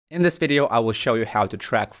In this video, I will show you how to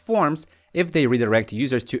track forms if they redirect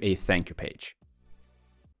users to a thank you page.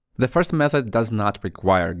 The first method does not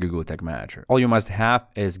require Google Tag Manager. All you must have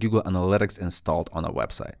is Google Analytics installed on a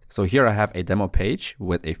website. So here I have a demo page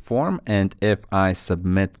with a form, and if I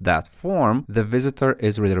submit that form, the visitor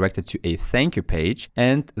is redirected to a thank you page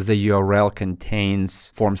and the URL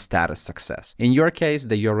contains form status success. In your case,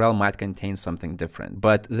 the URL might contain something different,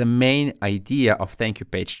 but the main idea of thank you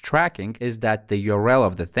page tracking is that the URL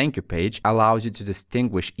of the thank you page allows you to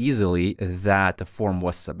distinguish easily that the form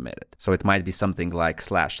was submitted. So it might be something like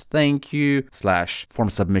 /thank you,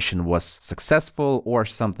 /form submission was successful, or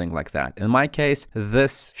something like that. In my case,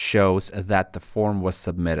 this shows that the form was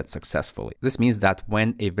submitted successfully. This means that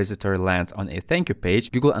when a visitor lands on a thank you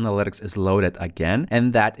page, Google Analytics is loaded again,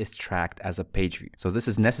 and that is tracked as a page view. So this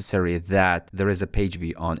is necessary that there is a page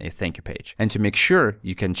view on a thank you page. And to make sure,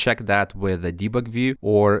 you can check that with the debug view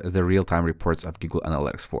or the real-time reports of Google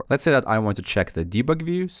Analytics 4. Let's say that I want to check the debug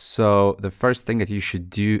view. So the first thing that you should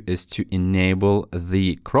do is to enable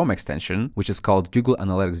the Chrome extension, which is called Google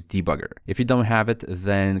Analytics Debugger. If you don't have it,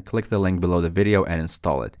 then click the link below the video and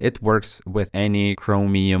install it. It works with any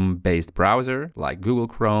Chromium-based browser like Google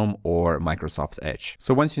Chrome or Microsoft Edge.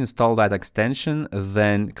 So once you install that extension,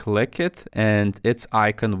 then click it and its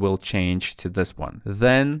icon will change to this one.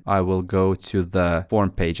 Then I will go to the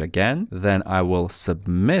form page again. Then I will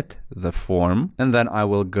submit the form, and then I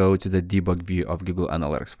will go to the debug view of Google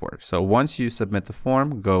Analytics 4. So once you submit the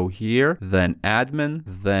form, go here, then admin,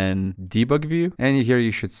 then debug view, and here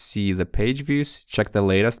you should see the page views. Check the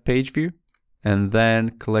latest page view and then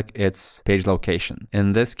click its page location.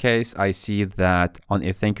 In this case, I see that on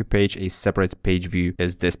a thank you page, a separate page view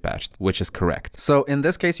is dispatched, which is correct. So in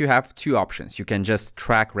this case, you have two options. You can just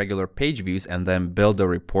track regular page views and then build a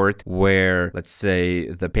report where, let's say,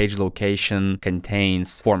 the page location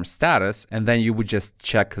contains form status, and then you would just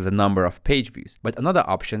check the number of page views. But another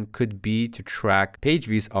option could be to track page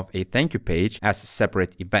views of a thank you page as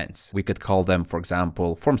separate events. We could call them, for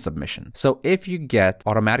example, form submission. So if you get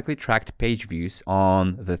automatically tracked page views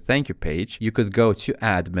on the thank you page, you could go to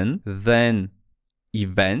admin, then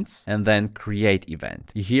events, and then create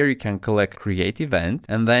event. Here you can click create event,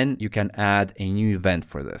 and then you can add a new event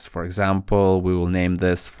for this. For example, we will name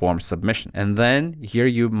this form submission. And then here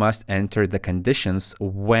you must enter the conditions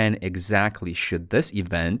when exactly should this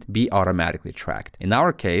event be automatically tracked. In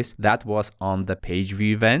our case, that was on the page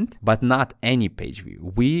view event, but not any page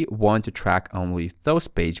view. We want to track only those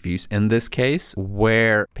page views, in this case,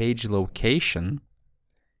 where page location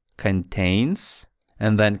contains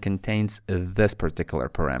this particular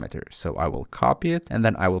parameter. So I will copy it and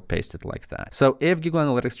then I will paste it like that. So if Google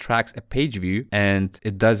Analytics tracks a page view and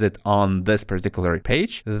it does it on this particular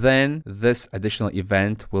page, then this additional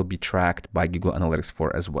event will be tracked by Google Analytics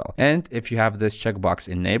 4 as well. And if you have this checkbox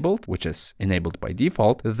enabled, which is enabled by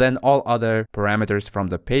default, then all other parameters from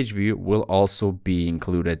the page view will also be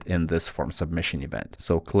included in this form submission event.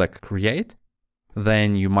 So click create.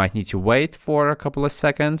 Then you might need to wait for a couple of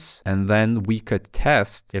seconds, and then we could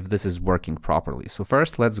test if this is working properly. So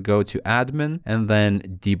first, let's go to admin and then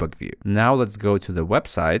debug view. Now let's go to the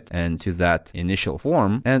website and to that initial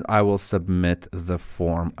form, and I will submit the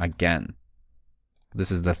form again. This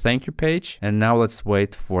is the thank you page, and now let's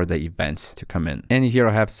wait for the events to come in. And here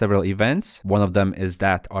I have several events. One of them is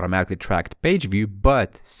that automatically tracked page view,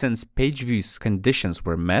 but since page view's conditions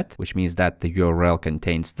were met, which means that the URL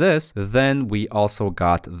contains this, then we also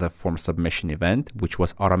got the form submission event, which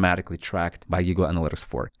was automatically tracked by Google Analytics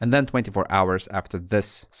 4. And then 24 hours after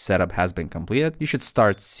this setup has been completed, you should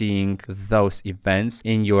start seeing those events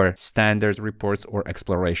in your standard reports or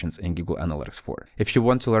explorations in Google Analytics 4. If you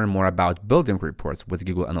want to learn more about building reports with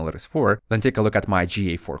Google Analytics 4, then take a look at my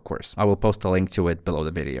GA4 course. I will post a link to it below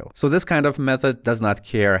the video. So this kind of method does not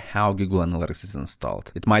care how Google Analytics is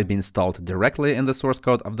installed. It might be installed directly in the source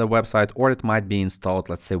code of the website, or it might be installed,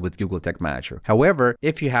 let's say, with Google Tag Manager. However,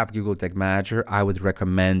 if you have Google Tag Manager, I would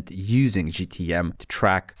recommend using GTM to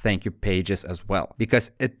track thank you pages as well,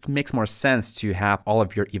 because it makes more sense to have all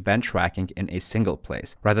of your event tracking in a single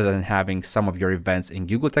place, rather than having some of your events in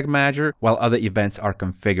Google Tag Manager, while other events are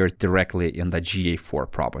configured directly in the GA4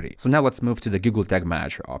 property. So now let's move to the Google Tag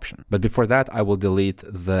Manager option. But before that, I will delete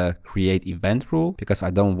the create event rule because I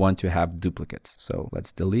don't want to have duplicates. So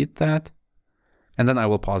let's delete that. And then I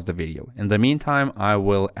will pause the video. In the meantime, I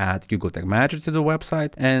will add Google Tag Manager to the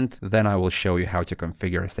website, and then I will show you how to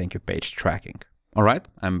configure thank you page tracking. All right,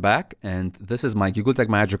 I'm back, and this is my Google Tag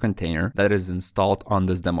Manager container that is installed on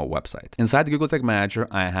this demo website. Inside Google Tag Manager,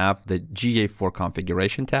 I have the GA4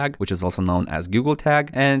 configuration tag, which is also known as Google Tag,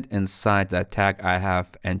 and inside that tag, I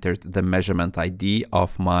have entered the measurement ID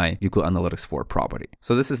of my Google Analytics 4 property.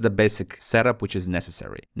 So this is the basic setup which is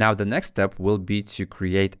necessary. Now, the next step will be to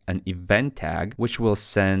create an event tag, which will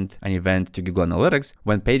send an event to Google Analytics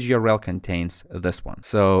when page URL contains this one.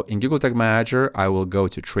 So in Google Tag Manager, I will go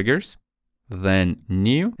to Triggers, then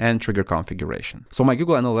New, and Trigger Configuration. So my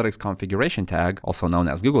Google Analytics configuration tag, also known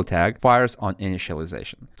as Google Tag, fires on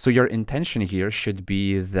initialization. So your intention here should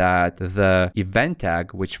be that the event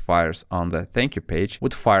tag, which fires on the thank you page,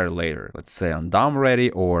 would fire later, let's say on DOM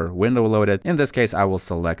ready or window loaded. In this case, I will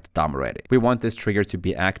select DOM ready. We want this trigger to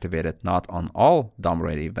be activated not on all DOM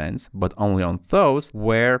ready events, but only on those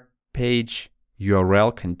where page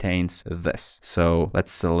URL contains this. So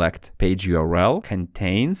let's select page URL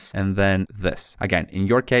contains and then this. Again, in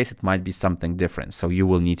your case, it might be something different, so you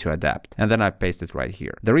will need to adapt. And then I paste it right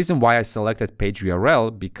here. The reason why I selected page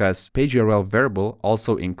URL, because page URL variable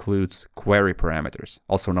also includes query parameters,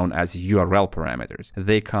 also known as URL parameters.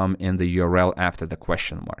 They come in the URL after the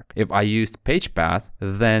question mark. If I used page path,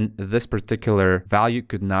 then this particular value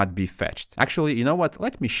could not be fetched. Actually, you know what?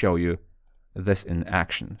 Let me show you this in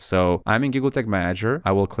action. So I'm in Google Tag Manager.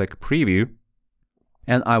 I will click Preview,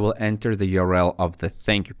 and I will enter the URL of the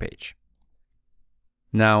thank you page.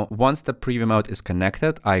 Now, once the preview mode is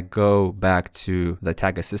connected, I go back to the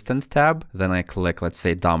Tag Assistant tab. Then I click, let's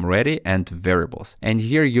say, DOM Ready and Variables. And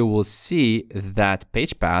here you will see that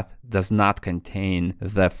page path does not contain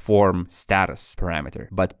the form status parameter,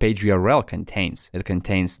 but page URL contains. It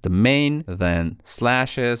contains the main, then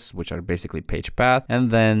slashes, which are basically page path,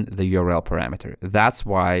 and then the URL parameter. That's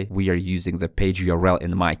why we are using the page URL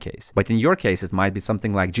in my case. But in your case, it might be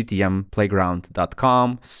something like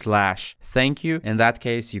gtmplayground.com/thank you. In that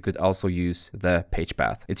case, you could also use the page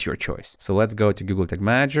path. It's your choice. So let's go to Google Tag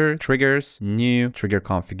Manager, Triggers, New, Trigger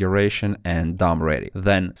Configuration, and DOM Ready.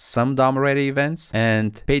 Then some DOM Ready events,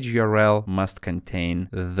 and page URL must contain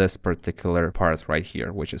this particular part right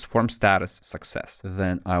here, which is form status success.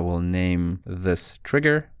 Then I will name this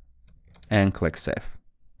trigger and click Save.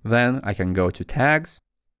 Then I can go to Tags,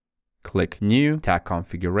 click New, Tag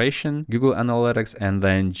Configuration, Google Analytics, and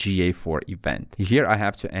then GA4 event. Here I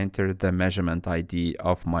have to enter the measurement ID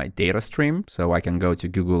of my data stream. So I can go to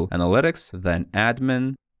Google Analytics, then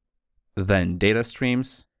Admin, then Data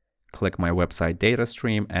Streams, click my website data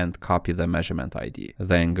stream and copy the measurement ID.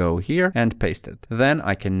 Then go here and paste it. Then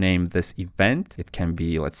I can name this event. It can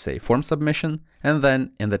be, let's say, form submission. And then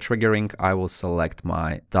in the triggering, I will select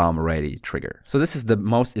my DOM ready trigger. So this is the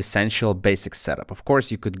most essential basic setup. Of course,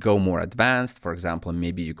 you could go more advanced. For example,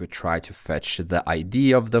 maybe you could try to fetch the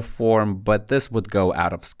ID of the form, but this would go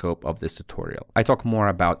out of scope of this tutorial. I talk more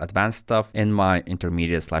about advanced stuff in my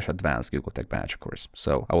intermediate/advanced Google Tag Manager course.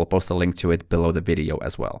 So I will post a link to it below the video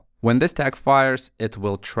as well. When this tag fires, it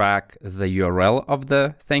will track the URL of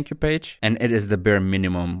the thank you page, and it is the bare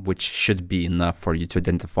minimum, which should be enough for you to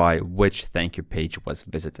identify which thank you page was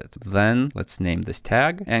visited. Then let's name this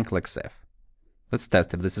tag and click Save. Let's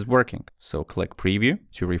test if this is working. So click Preview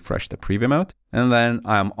to refresh the preview mode. And then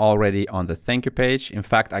I'm already on the thank you page. In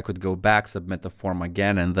fact, I could go back, submit the form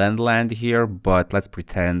again, and then land here, but let's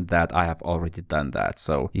pretend that I have already done that.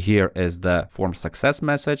 So here is the form success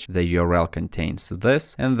message. The URL contains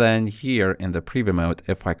this. And then here in the preview mode,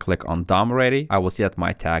 if I click on DOM ready, I will see that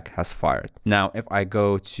my tag has fired. Now, if I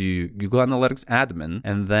go to Google Analytics admin,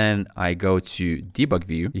 and then I go to debug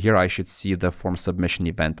view, here I should see the form submission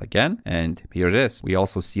event again. And here it is. We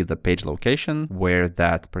also see the page location where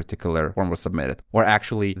that particular form was submitted, or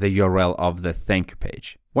actually the URL of the thank you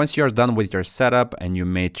page. Once you're done with your setup and you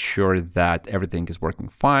made sure that everything is working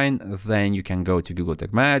fine, then you can go to Google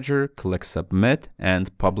Tag Manager, click Submit,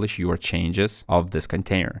 and publish your changes of this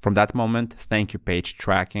container. From that moment, thank you page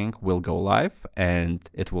tracking will go live and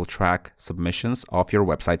it will track submissions of your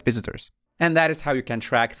website visitors. And that is how you can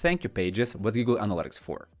track thank you pages with Google Analytics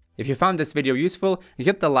 4. If you found this video useful,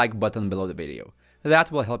 hit the like button below the video.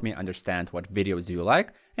 That will help me understand what videos do you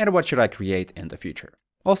like and what should I create in the future.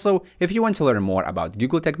 Also, if you want to learn more about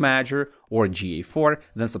Google Tag Manager or GA4,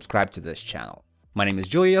 then subscribe to this channel. My name is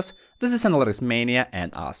Julius, this is Analytics Mania,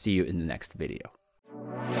 and I'll see you in the next video.